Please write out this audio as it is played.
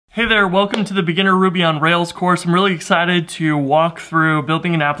Hey there, welcome to the Beginner Ruby on Rails course. I'm really excited to walk through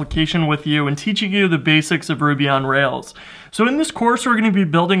building an application with you and teaching you the basics of Ruby on Rails. So in this course, we're going to be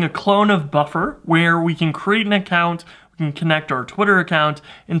building a clone of Buffer where we can create an account, we can connect our Twitter account,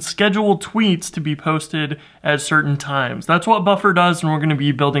 and schedule tweets to be posted at certain times. That's what Buffer does, and we're going to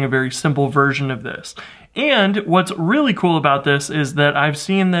be building a very simple version of this. And what's really cool about this is that I've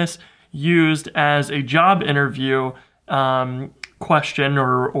seen this used as a job interview question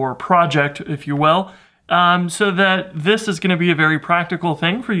or project, if you will, so that this is going to be a very practical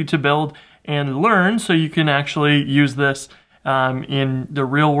thing for you to build and learn, so you can actually use this in the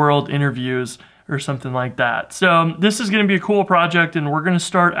real world interviews or something like that. So this is going to be a cool project, and we're going to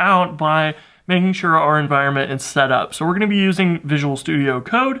start out by making sure our environment is set up. So we're going to be using Visual Studio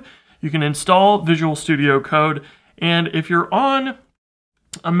Code. You can install Visual Studio Code, and if you're on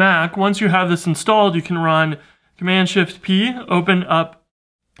a Mac, once you have this installed, you can run Command-Shift-P, open up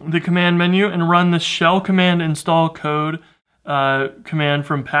the command menu, and run the shell command install code command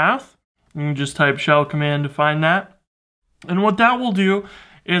from path. You can just type shell command to find that. And what that will do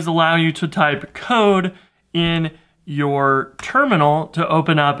is allow you to type code in your terminal to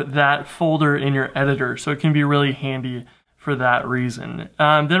open up that folder in your editor. So it can be really handy for that reason.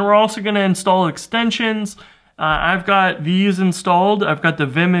 Then we're also going to install extensions. I've got these installed. I've got the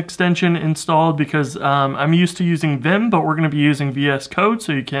Vim extension installed because I'm used to using Vim, but we're going to be using VS Code,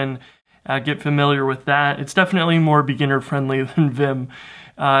 so you can get familiar with that. It's definitely more beginner friendly than Vim.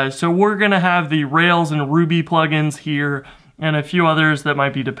 So we're going to have the Rails and Ruby plugins here and a few others that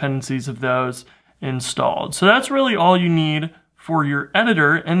might be dependencies of those installed. So that's really all you need for your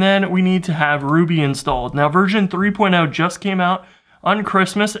editor, and then we need to have Ruby installed. Now version 3.0 just came out on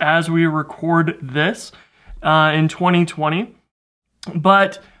Christmas as we record this. In 2020,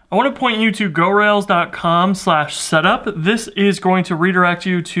 but I want to point you to gorails.com/setup. This is going to redirect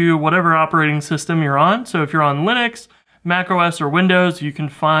you to whatever operating system you're on. So if you're on Linux, Mac OS, or Windows, you can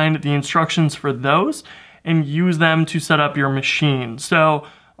find the instructions for those and use them to set up your machine. So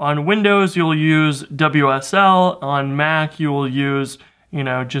on Windows, you'll use WSL. On Mac, you will use,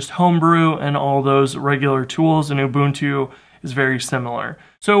 just Homebrew and all those regular tools, and Ubuntu is very similar.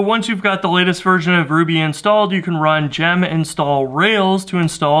 So once you've got the latest version of Ruby installed, you can run gem install Rails to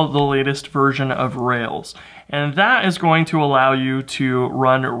install the latest version of Rails. And that is going to allow you to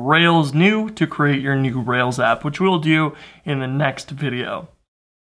run Rails new to create your new Rails app, which we'll do in the next video.